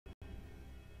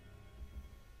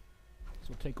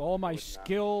will take all my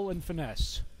skill and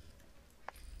finesse.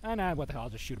 And what the hell, I'll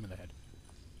just shoot him in the head.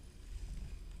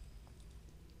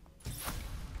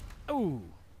 Ooh.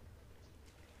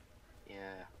 Yeah.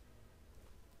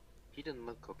 He didn't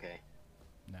look okay.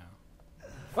 No.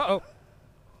 Uh-oh.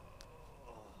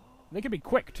 They can be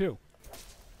quick, too.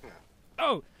 Yeah.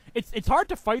 Oh! It's hard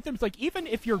to fight them. It's like, even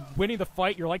if you're winning the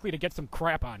fight, you're likely to get some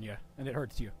crap on you, and it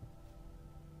hurts you.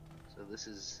 So this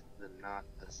is the not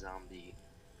a zombie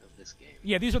of this game.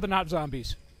 Yeah, these are the not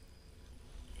zombies.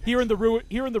 Here in the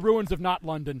ruins of not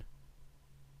London.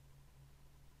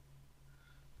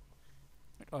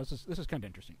 Oh, this is kind of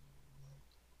interesting.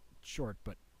 Short,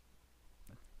 but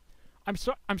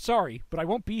I'm sorry, but I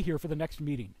won't be here for the next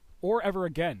meeting, or ever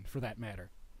again, for that matter.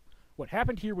 What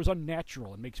happened here was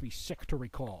unnatural and makes me sick to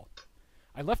recall.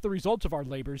 I left the results of our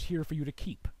labors here for you to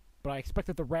keep, but I expect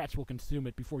that the rats will consume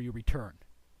it before you return.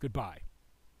 Goodbye.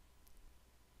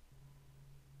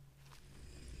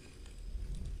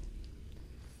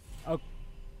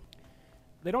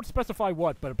 They don't specify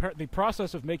what, but apparently the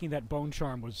process of making that bone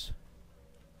charm was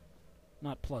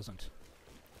not pleasant.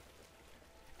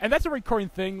 And that's a recurring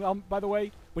thing, by the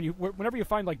way. Whenever you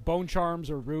find like bone charms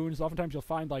or runes, oftentimes you'll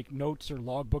find like notes or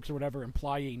logbooks or whatever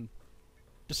implying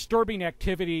disturbing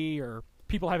activity or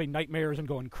people having nightmares and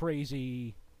going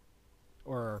crazy,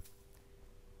 or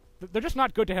they're just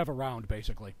not good to have around.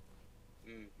 Basically,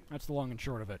 that's the long and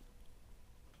short of it.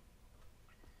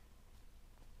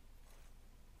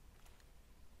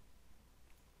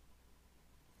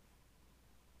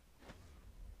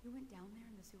 You went down there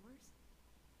in the sewers?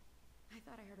 I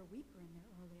thought I heard a weeper in there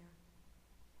earlier.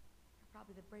 You're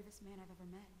probably the bravest man I've ever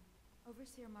met.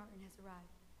 Overseer Martin has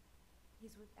arrived.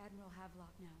 He's with Admiral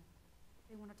Havelock now.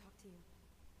 They want to talk to you.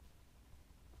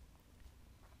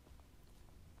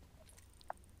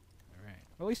 Alright.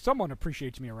 Well, at least someone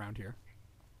appreciates me around here.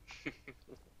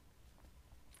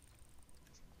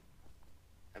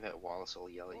 I bet Wallace will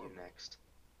yell at you next.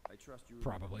 I trust you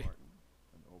Probably. Martin,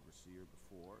 an overseer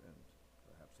before and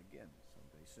perhaps again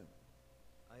someday soon.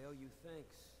 I owe you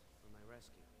thanks for my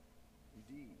rescue.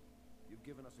 Indeed, you've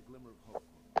given us a glimmer of hope,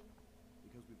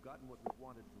 because we've gotten what we've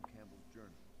wanted from Campbell's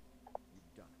journey.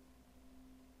 You've done it.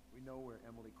 We know where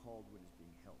Emily Caldwell is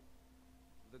being held.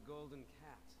 The Golden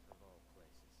Cat, of all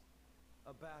places.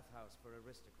 A bathhouse for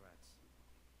aristocrats.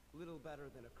 Little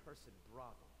better than a cursed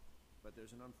brothel. But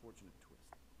there's an unfortunate twist.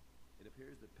 It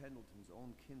appears that Pendleton's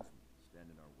own kinsmen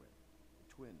stand in our way. The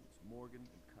twins, Morgan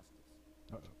and Custis.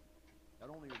 Uh-oh. Not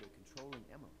only are they controlling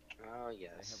Emily, Oh, they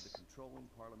have yes. the controlling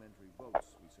parliamentary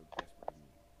votes we so desperately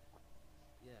need.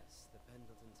 Yes, the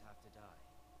Pendletons have to die.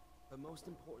 But most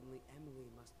importantly, Emily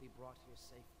must be brought here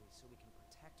safely so we can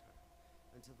protect her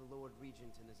until the Lord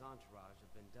Regent and his entourage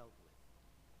have been dealt with.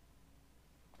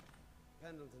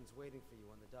 Pendleton's waiting for you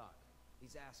on the dock.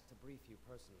 He's asked to brief you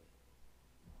personally.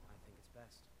 I think it's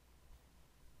best.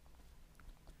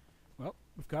 Well,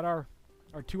 we've got our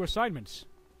 2 assignments.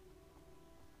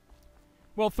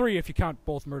 Well, 3 if you count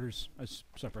both murders as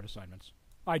separate assignments.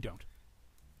 I don't.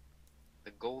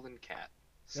 The Golden Cat.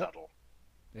 Subtle.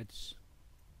 It's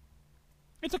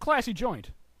a classy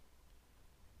joint.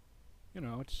 You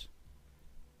know, it's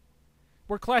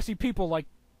where classy people like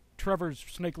Trevor's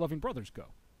snake-loving brothers go.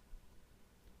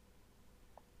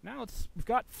 Now we've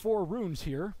got 4 runes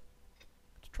here.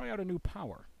 Let's try out a new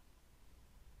power.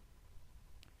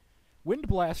 Wind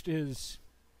Blast is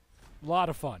a lot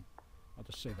of fun. I'll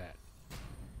just say that.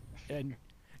 And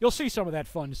you'll see some of that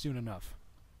fun soon enough.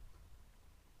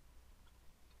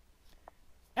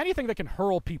 Anything that can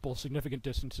hurl people significant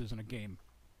distances in a game.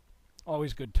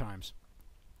 Always good times.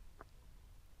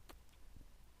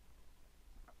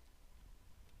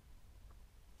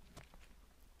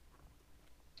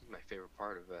 My favorite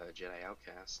part of Jedi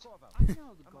Outcast. Corvo, I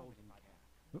know the Golden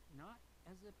Cat. Not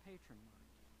as a patron mind.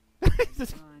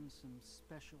 Sometimes some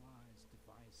specialized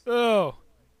devices. Oh!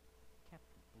 Kept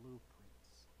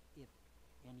blueprints, if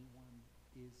anyone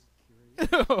is curious.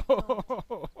 I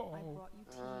brought you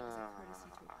tea as a courtesy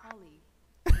to a colleague.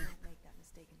 Don't make that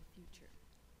mistake in the future.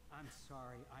 I'm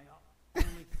sorry, I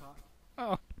only thought...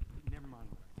 Oh. Never mind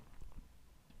what I thought.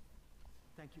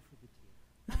 Thank you for the tea.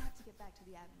 I have to get back to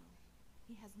the Admiral.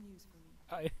 He has news for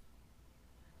me.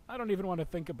 I don't even want to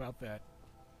think about that.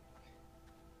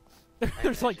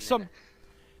 There's like some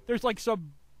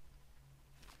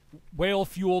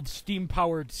whale-fueled,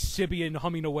 steam-powered Sybian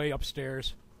humming away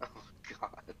upstairs. Oh,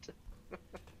 God.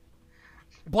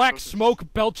 Black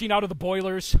smoke belching out of the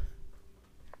boilers.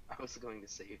 I was going to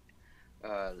say,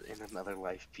 in another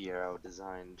life, Piero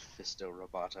designed Fisto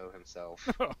Roboto himself.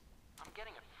 I'm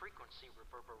getting a frequency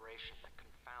reverberation that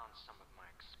confounds some of my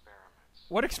experiments.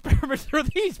 What experiments are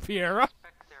these, Piero? I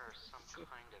suspect there are some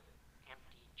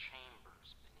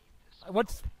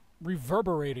What's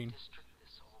reverberating? District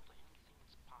this old,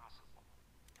 anything's possible.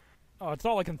 Oh, it's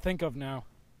all I can think of now.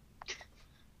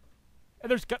 And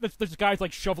there's guys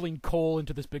like shoveling coal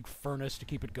into this big furnace to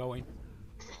keep it going.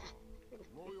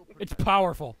 It's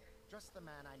powerful. Just the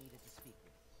man I needed to speak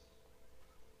with.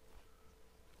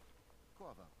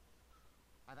 Corvo,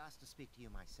 I've asked to speak to you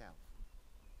myself.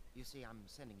 You see, I'm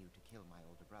sending you to kill my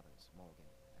older brothers, Morgan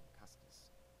and Custis.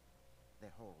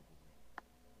 They're horrible men.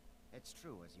 It's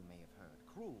true, as you may have heard,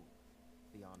 cruel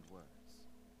beyond words.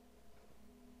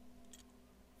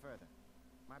 Further,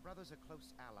 my brothers are close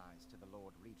allies to the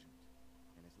Lord Regent,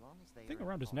 and as long as they The thing are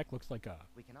around his involved, neck looks like a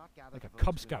we cannot gather like the a votes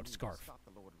Cub we Scout need to scarf. stop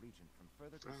the Lord Regent from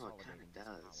further Oh, it consolidating kind of his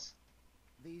power. does.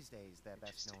 These days, they're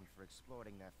best Interesting. known for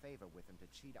exploiting their favor with him to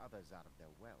cheat others out of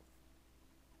their wealth.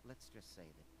 Let's just say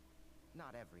that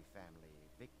not every family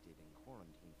evicted in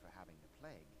quarantine for having the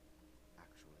plague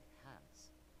actually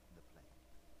has the plague.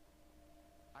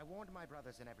 I warned my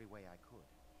brothers in every way I could.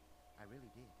 I really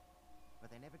did.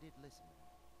 But they never did listen to me.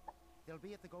 They'll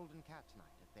be at the Golden Cat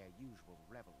tonight at their usual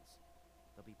revels.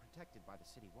 They'll be protected by the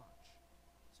City Watch,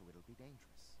 so it'll be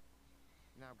dangerous.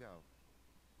 Now go.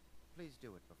 Please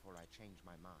do it before I change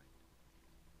my mind.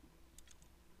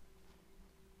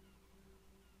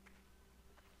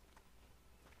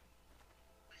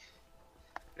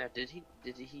 Now, did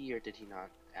he or did he not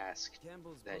ask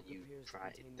Campbell's that book you appears to try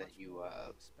contain that much you more than I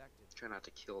expected. try not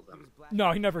to kill He them? was black No,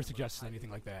 he and never white suggests hiding anything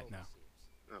like in that, no.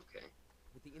 overseers. Okay.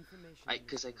 With the information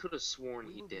Because I could have sworn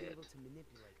we he will be did, able to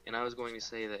manipulate and I was them going to into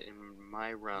say that in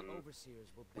my the run, overseers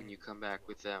will when you bend come back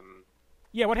with them,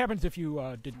 Yeah, what happens if you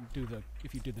didn't do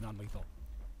if you did the non-lethal?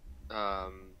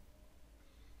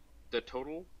 the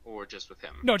total or just with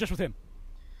him? No, just with him.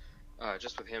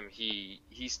 Just with him, he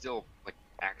still like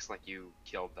acts like you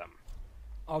killed them.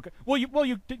 Okay.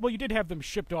 You did have them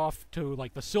shipped off to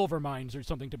like the silver mines or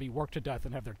something to be worked to death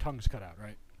and have their tongues cut out,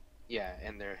 right? Yeah,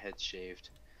 and their heads shaved.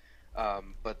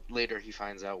 But later he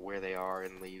finds out where they are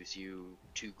and leaves you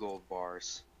 2 gold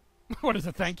bars. What is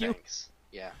it? Thank you. Thanks.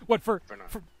 Yeah. What for For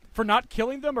not. not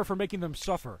killing them or for making them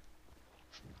suffer?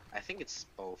 I think it's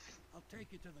both. I'll take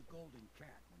you to the Golden Cat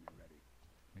when you're ready.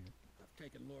 I've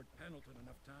taken Lord Pendleton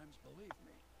enough times, believe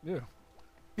me.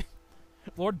 Yeah.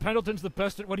 Lord Pendleton's the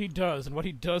best at what he does, and what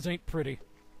he does ain't pretty.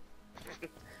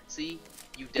 See,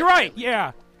 you. You're right. definitely-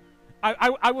 Yeah.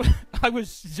 I was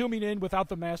zooming in without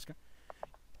the mask.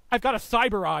 I've got a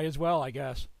cyber eye as well, I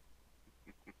guess.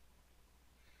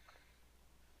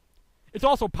 It's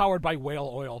also powered by whale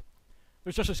oil.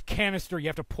 There's just this canister you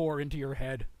have to pour into your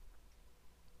head.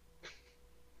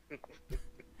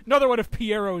 Another one of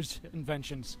Piero's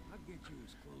inventions. I'll get you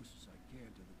as close as I can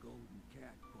to the Golden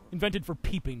Cat, Corvo. Invented for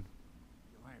peeping.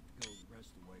 You'll have to go the rest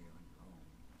of the way on your own.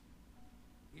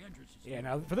 The entrance is Yeah,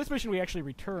 now for this mission we actually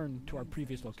return to our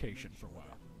previous location for a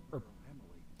while.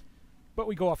 Emily. But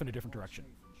we go off in a different direction.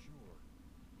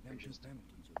 Safe and sure. Them 2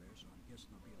 Pendletons are there, so I'm guessing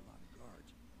there'll be a lot of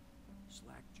guards.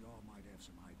 Slackjaw might have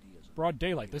some ideas. on Broad how to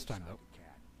daylight get this time, inside though. the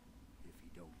cat, if he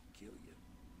don't kill you.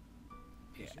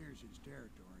 Yeah. This here's his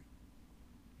territory.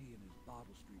 He and his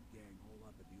Bottle Street gang hole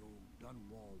up at the old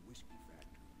Dunwall whiskey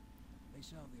factory. They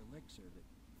sell the elixir that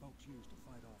folks use to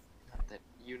fight off the plague. That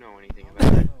you know anything I'll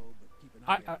about let it. you know, but keep an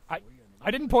eye out for you, and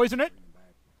I didn't poison it. bring him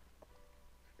back.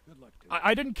 Good luck to you.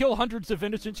 I didn't kill hundreds of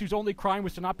innocents whose only crime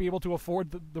was to not be able to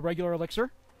afford the regular elixir.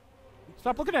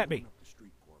 Stop looking at me. Up the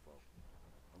street, Corvo.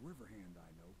 A river hand I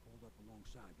know pulled up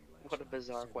alongside me last What a night.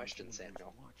 bizarre Said question, he's one of those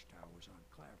Samuel. Watchtowers on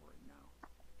Clavering now.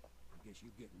 I guess you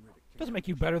getting rid of Doesn't make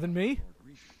you Cameron better than me. Lord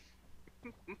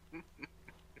Regent.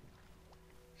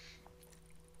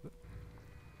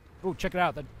 Oh, check it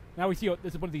out. Now we see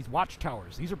this is one of these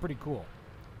watchtowers. These are pretty cool.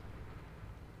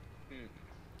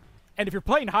 And if you're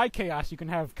playing high chaos, you can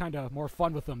have kind of more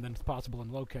fun with them than is possible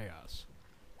in low chaos.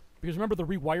 Because remember the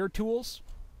rewire tools?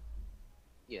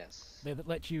 Yes. They that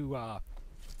let you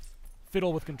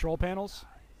fiddle with control panels?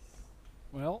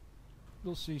 Well,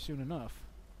 we'll see soon enough.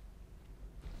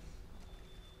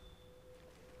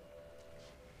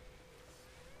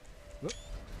 Whoop.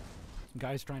 Some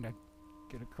guys trying to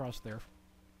get across there.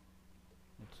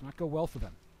 Let's not go well for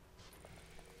them.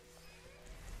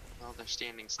 Well, they're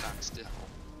standing stock still.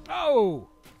 Oh!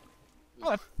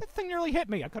 Oh, that thing nearly hit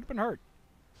me. I could have been hurt.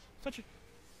 Such a...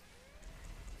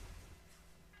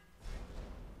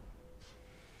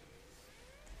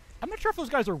 I'm not sure if those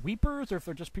guys are weepers or if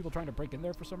they're just people trying to break in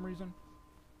there for some reason.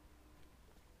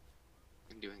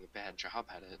 And doing a bad job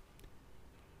at it.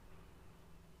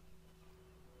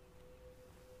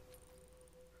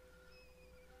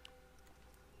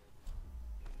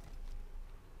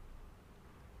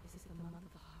 Is this the month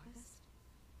of the harvest?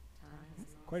 Time has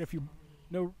Quite a few...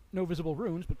 No visible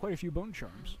runes, but quite a few bone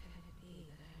charms. How could it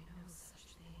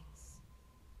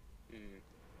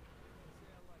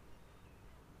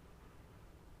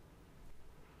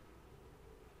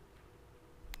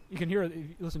You can hear it.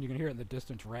 Listen, you can hear it in the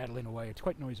distance rattling away. It's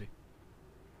quite noisy.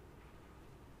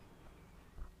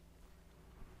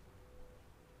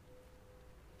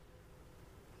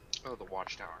 Oh, the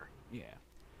watchtower. Yeah.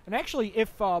 And actually,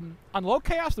 if on low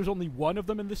chaos there's only one of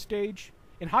them in this stage,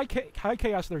 in high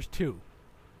chaos there's two.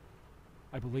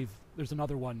 I believe there's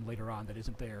another one later on that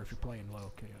isn't there if you're playing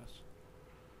low chaos.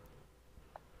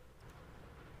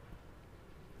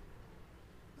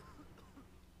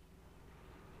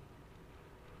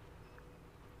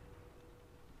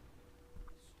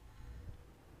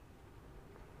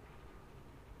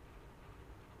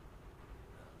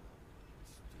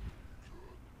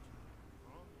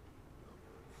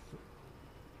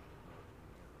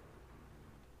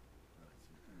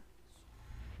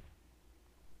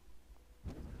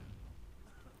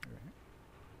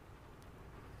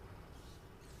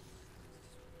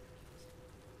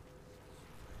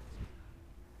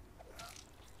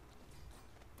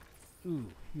 Ooh,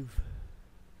 you've...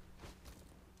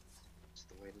 That's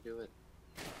the way to do it.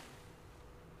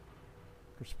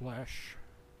 Splash.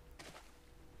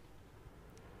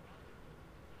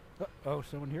 Oh,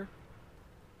 someone here?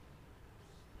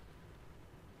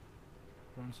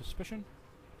 Drawing suspicion?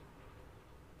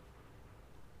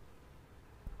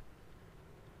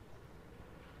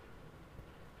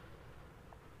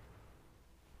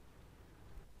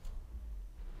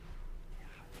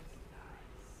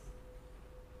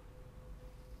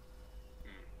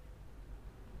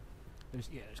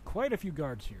 There's quite a few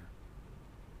guards here.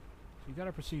 So you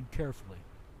gotta proceed carefully.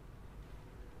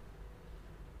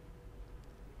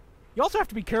 You also have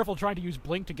to be careful trying to use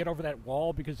Blink to get over that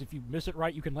wall, because if you miss it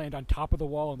right, you can land on top of the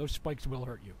wall, and those spikes will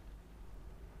hurt you.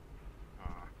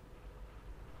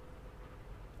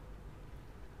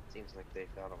 Seems like they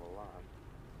thought of a lot.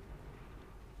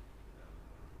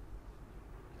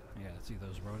 Yeah, see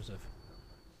those rows of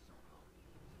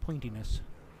pointiness.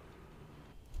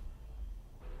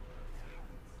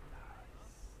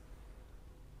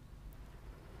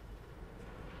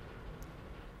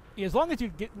 Yeah, as long as you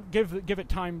give it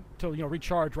time to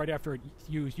recharge right after it's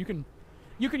used, you can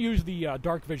use the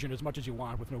dark vision as much as you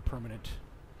want with no permanent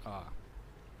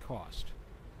cost.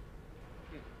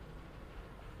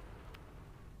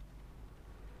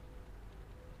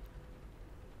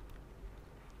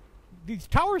 These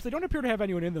towers, they don't appear to have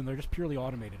anyone in them. They're just purely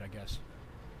automated, I guess.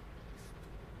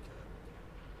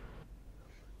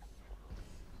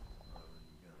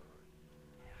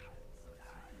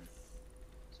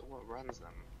 So what runs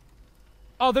them?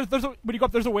 Oh, when you go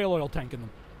up, there's a whale oil tank in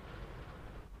them.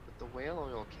 But the whale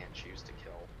oil can't choose to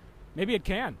kill. Maybe it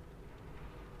can.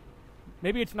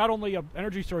 Maybe it's not only an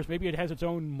energy source, maybe it has its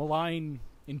own malign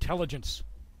intelligence.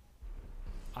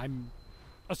 I'm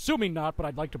assuming not, but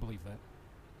I'd like to believe that.